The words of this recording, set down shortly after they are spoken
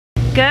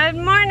Good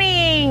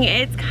morning.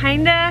 It's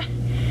kind of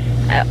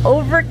an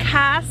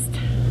overcast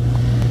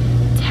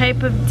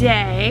type of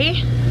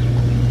day.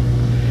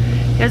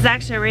 It was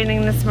actually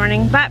raining this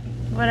morning, but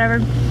whatever.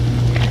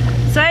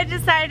 So I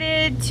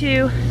decided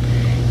to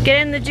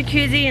get in the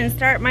jacuzzi and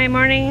start my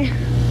morning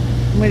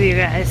with you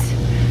guys.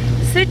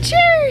 So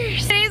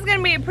cheers! Today's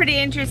gonna be a pretty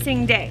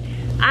interesting day.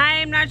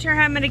 I'm not sure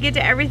how I'm gonna get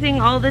to everything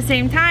all at the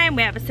same time.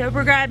 We have a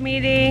sober grad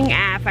meeting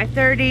at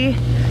 5:30,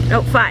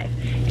 nope, 5.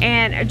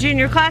 And a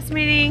junior class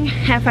meeting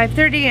at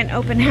 5:30, an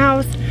open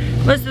house.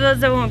 Most of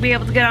those I won't be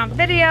able to get on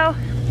video,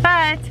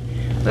 but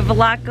we have a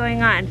lot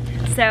going on,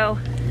 so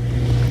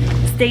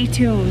stay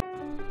tuned.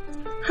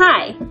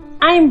 Hi,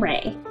 I'm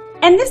Ray,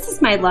 and this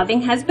is my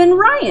loving husband,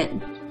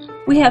 Ryan.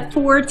 We have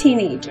 4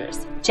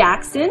 teenagers,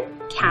 Jackson,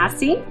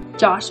 Cassie,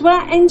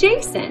 Joshua, and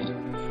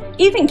Jason.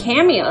 Even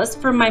cameos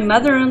from my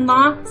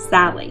mother-in-law,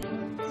 Sally.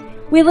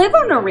 We live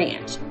on a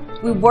ranch.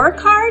 We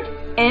work hard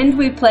and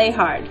we play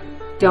hard.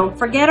 Don't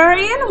forget our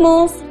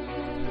animals.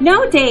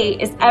 No day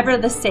is ever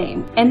the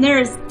same, and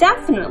there is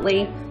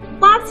definitely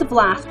lots of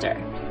laughter.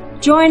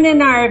 Join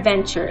in our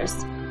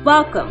adventures.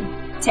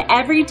 Welcome to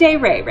Everyday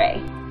Ray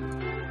Ray.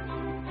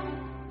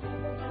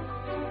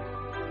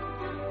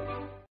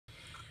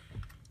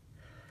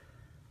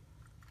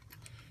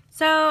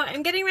 So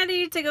I'm getting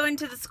ready to go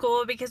into the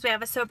school because we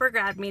have a sober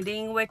grad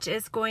meeting, which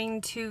is going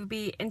to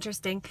be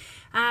interesting.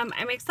 I'm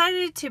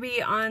excited to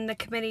be on the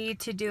committee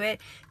to do it.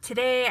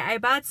 Today I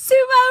bought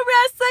sumo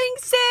wrestling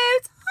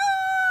suits.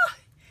 Oh,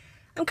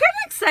 I'm kind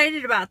of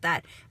excited about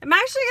that. I'm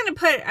actually going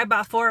to I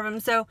bought 4 of them,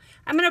 so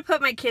I'm going to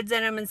put my kids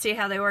in them and see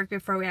how they work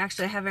before we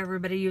actually have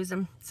everybody use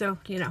them. So,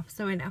 you know,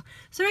 so we know.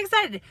 So I'm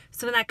excited.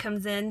 So when that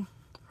comes in,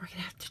 we're going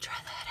to have to try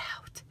that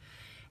out.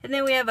 And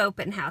then we have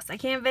open house. I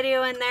can't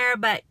video in there,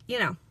 but, you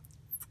know,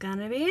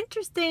 gonna be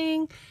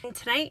interesting. And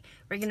tonight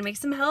we're gonna make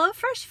some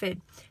HelloFresh food,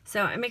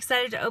 so I'm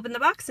excited to open the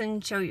box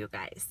and show you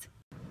guys.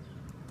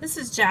 This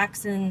is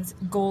Jackson's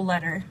goal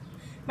letter.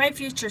 My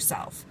future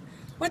self.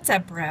 What's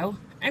up, bro?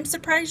 I'm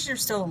surprised you're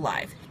still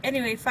alive.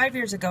 Anyway, 5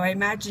 years ago I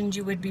imagined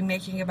you would be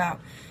making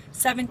about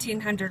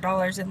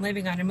 $1,700 and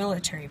living on a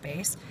military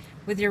base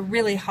with your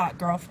really hot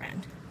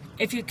girlfriend.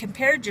 If you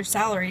compared your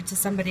salary to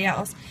somebody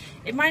else,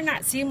 it might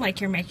not seem like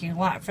you're making a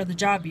lot for the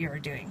job you are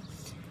doing.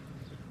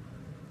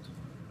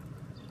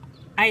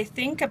 I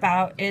think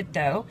about it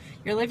though,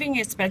 your living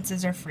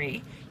expenses are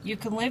free, you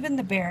can live in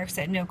the barracks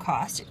at no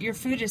cost, your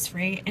food is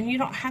free, and you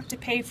don't have to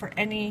pay for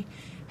any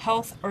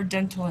health or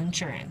dental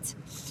insurance.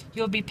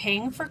 You'll be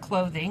paying for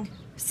clothing,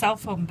 cell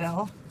phone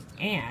bill,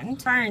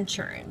 and car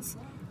insurance,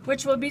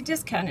 which will be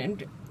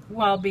discounted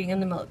while being in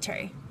the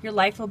military. Your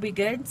life will be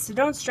good, so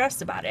don't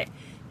stress about it,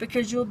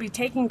 because you'll be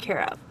taken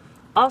care of.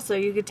 Also,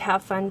 you get to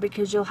have fun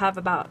because you'll have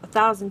about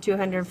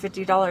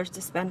 $1,250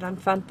 to spend on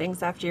fun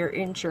things after your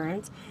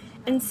insurance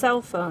and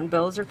cell phone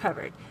bills are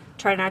covered.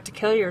 Try not to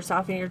kill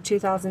yourself in your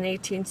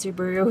 2018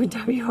 Subaru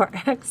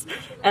WRX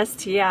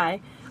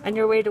STI on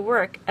your way to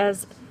work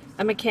as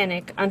a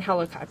mechanic on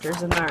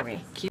helicopters in the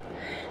Army.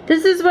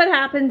 This is what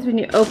happens when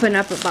you open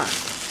up a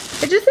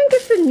box. I just think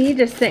it's the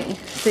neatest thing.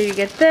 So you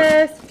get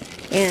this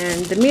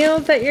and the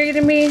meals that you're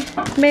going to be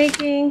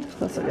making.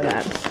 Let's look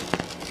at that.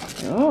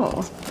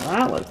 Oh,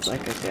 that looks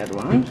like a good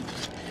one.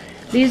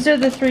 These are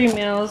the 3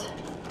 meals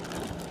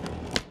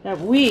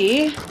that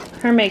we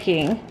are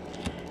making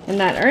and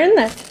that are in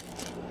this.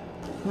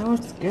 Oh,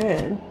 it's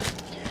good.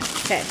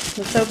 Okay,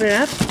 let's open it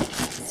up,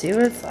 see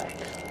what it's like.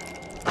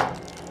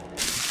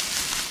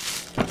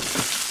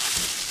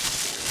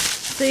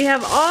 So you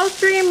have all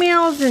 3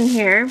 meals in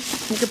here.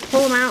 You can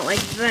pull them out like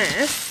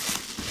this.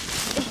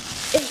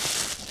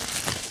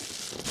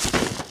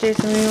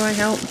 Jason, you want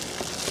help?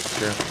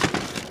 Sure.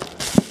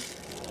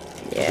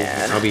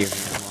 Yeah. I'll be your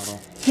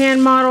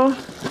hand model.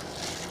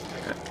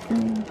 Hand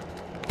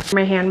model.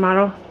 My hand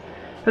model.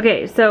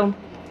 Okay, so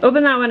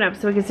open that one up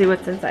so we can see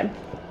what's inside.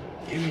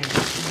 And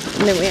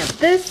then we have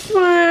this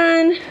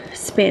one,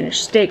 Spanish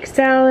steak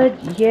salad,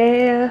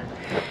 yeah.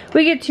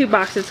 We get 2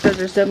 boxes because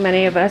there's so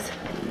many of us.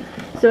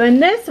 So in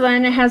this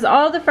one, it has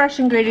all the fresh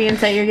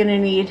ingredients that you're gonna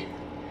need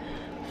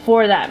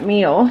for that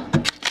meal.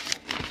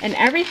 And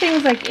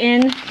everything's like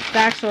in the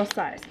actual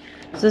size.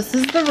 So this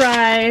is the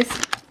rice,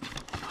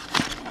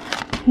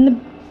 and the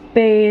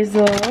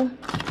basil.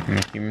 And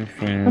a human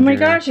finger. Oh my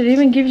gosh, it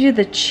even gives you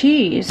the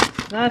cheese.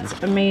 That's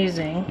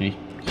amazing.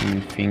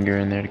 Human finger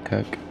in there to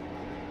cook.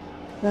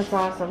 That's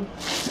awesome.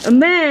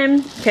 And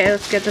then, okay,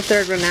 let's get the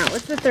 3rd one out.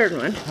 What's the 3rd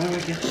one? How do I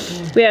get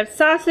this? We have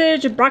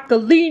sausage,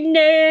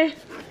 broccolini.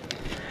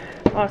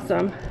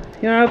 Awesome.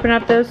 You want to open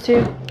up those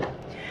 2?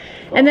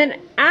 And then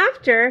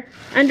after,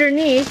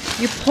 underneath,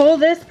 you pull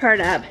this part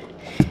up.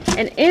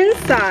 And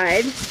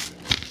inside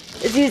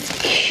is these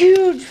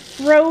huge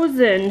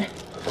frozen,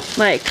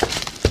 like,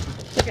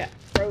 look at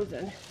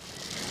frozen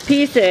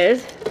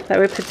pieces that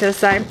we put to the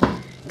side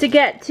to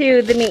get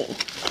to the meat.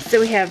 So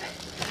we have,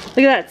 look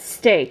at that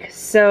steak,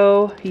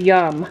 so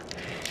yum.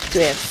 So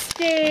we have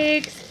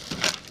steaks,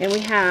 and we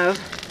have,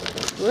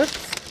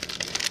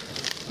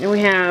 whoops, and we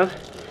have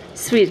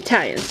sweet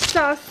Italian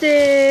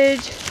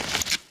sausage,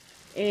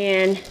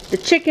 and the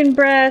chicken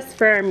breast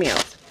for our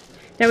meals.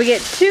 Now we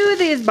get 2 of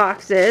these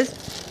boxes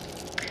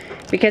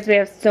because we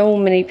have so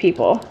many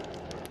people.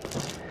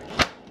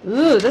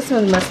 Ooh, this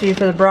one must be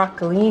for the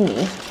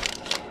broccolini.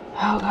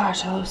 Oh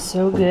gosh, that looks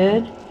so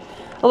good.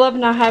 I love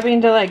not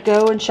having to like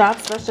go and shop,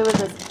 especially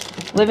with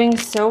us living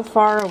so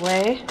far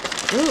away.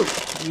 Ooh,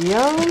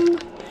 yum.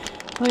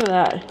 Look at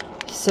that.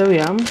 So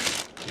yum.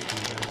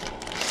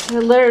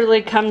 It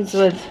literally comes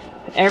with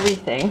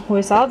everything.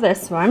 We saw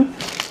this one.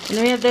 And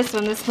then we have this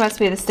one. This must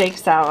be the steak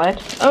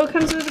salad. Oh, it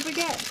comes with a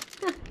baguette.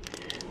 Huh.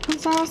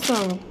 That's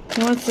awesome.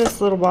 And what's this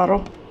little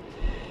bottle?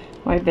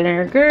 White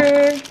vinegar.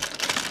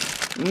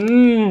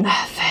 Mmm,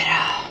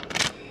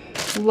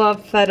 feta.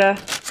 Love feta.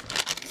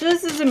 So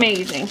this is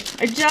amazing.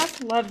 I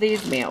just love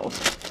these meals.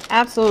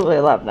 Absolutely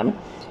love them.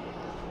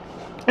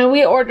 And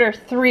we order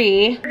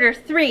 3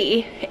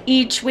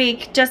 each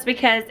week just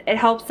because it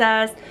helps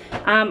us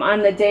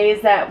on the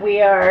days that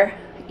we are,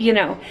 you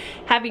know,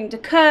 having to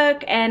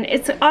cook. And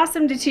it's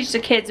awesome to teach the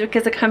kids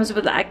because it comes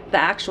with the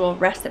actual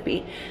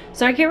recipe.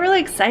 So I get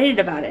really excited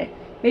about it.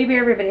 Maybe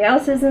everybody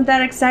else isn't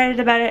that excited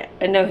about it.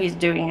 I know he's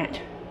doing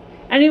it.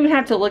 I don't even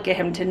have to look at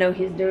him to know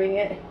he's doing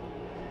it.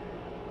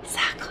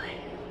 Exactly.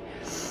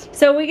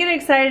 So we get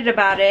excited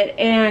about it,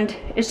 and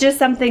it's just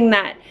something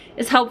that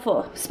is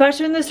helpful,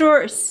 especially when the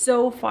store is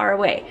so far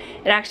away.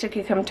 It actually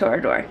could come to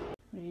our door.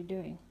 What are you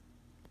doing?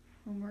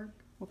 Homework.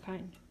 What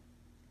kind?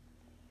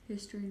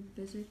 History and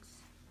physics.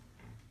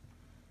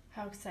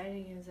 How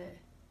exciting is it?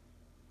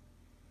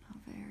 Not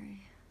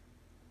very.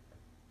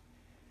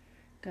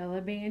 Gotta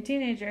love being a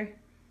teenager.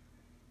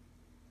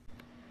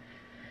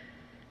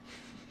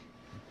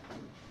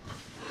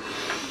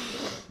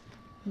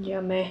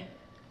 Yummy.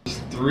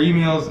 3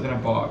 meals in a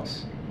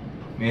box,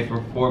 made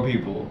for 4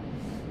 people.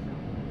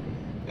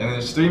 And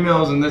there's 3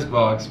 meals in this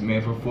box,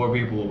 made for 4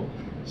 people.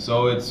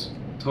 So it's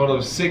a total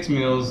of 6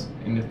 meals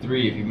into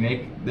 3. If you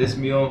make this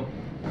meal,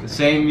 the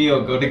same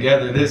meal go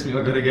together, this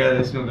meal go together,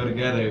 this meal go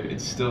together,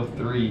 it's still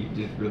 3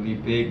 just really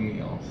big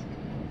meals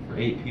for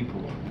 8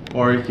 people.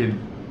 Or you could,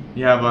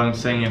 yeah, but I'm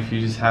saying if you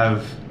just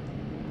have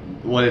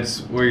what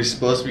you're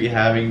supposed to be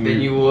having,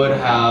 Then you would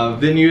have.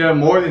 then you have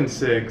more than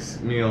 6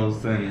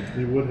 meals. Then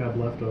We would have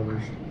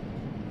leftovers.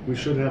 We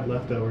should have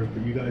leftovers,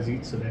 but you guys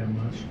eat so damn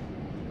much.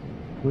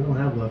 We don't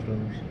have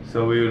leftovers.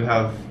 so we would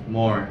have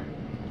more.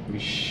 We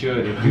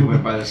should if we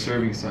went by the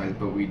serving size,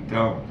 but we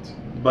don't.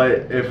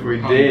 But if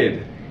we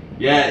did,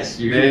 Yes,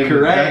 you're then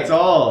correct. that's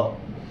all.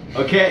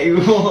 Okay,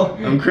 well,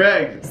 I'm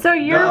correct. So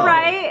you're No.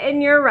 right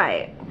and you're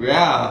right.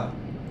 yeah,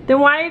 Then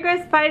why are you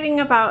guys fighting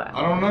about?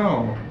 I don't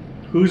know.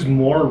 Who's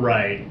more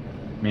right?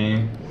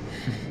 Me.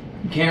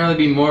 You can't really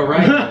be more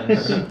right.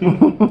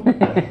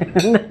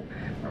 than-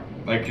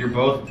 Like we're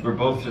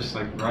both just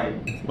like right.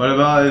 What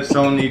about if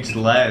someone eats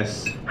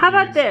less? How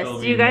about You'd this? still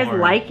Do be you guys more.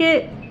 like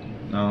it?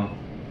 No.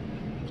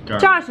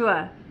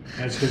 Joshua,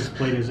 As his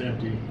plate is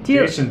empty. Do you-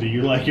 Jason, do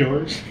you like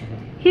yours?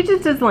 he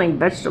just doesn't like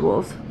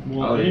vegetables.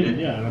 Well, Oh, yeah.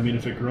 yeah. I mean,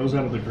 if it grows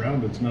out of the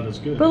ground, it's not as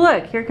good. But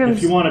look, here comes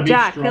if you want to be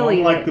Jack. He'll strong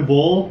eat like it. the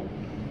bull,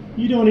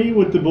 you don't eat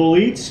what the bull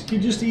eats. You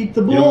just eat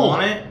the bull. You don't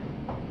want it?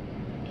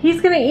 He's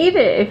gonna eat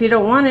it if you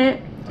don't want it.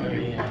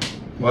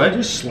 What?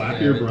 Just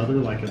slap your brother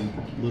like a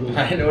little.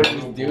 I know what he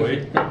was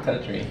doing. Don't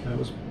touch me. That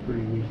was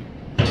pretty weak.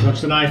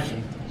 Touch the knife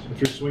if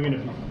you're swinging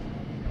it.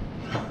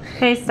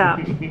 Okay, stop.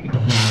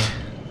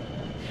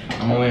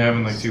 I'm only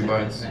having like 2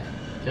 bites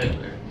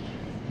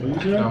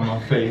What you on say? my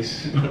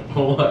face.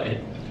 What?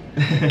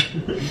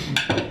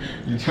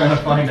 You trying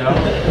to find out?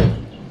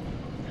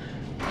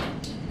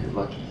 You're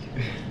lucky.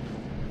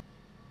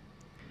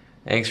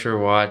 Thanks for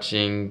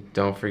watching.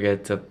 Don't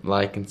forget to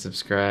like and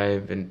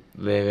subscribe and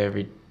live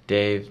every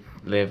day.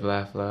 Live,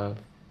 laugh, love.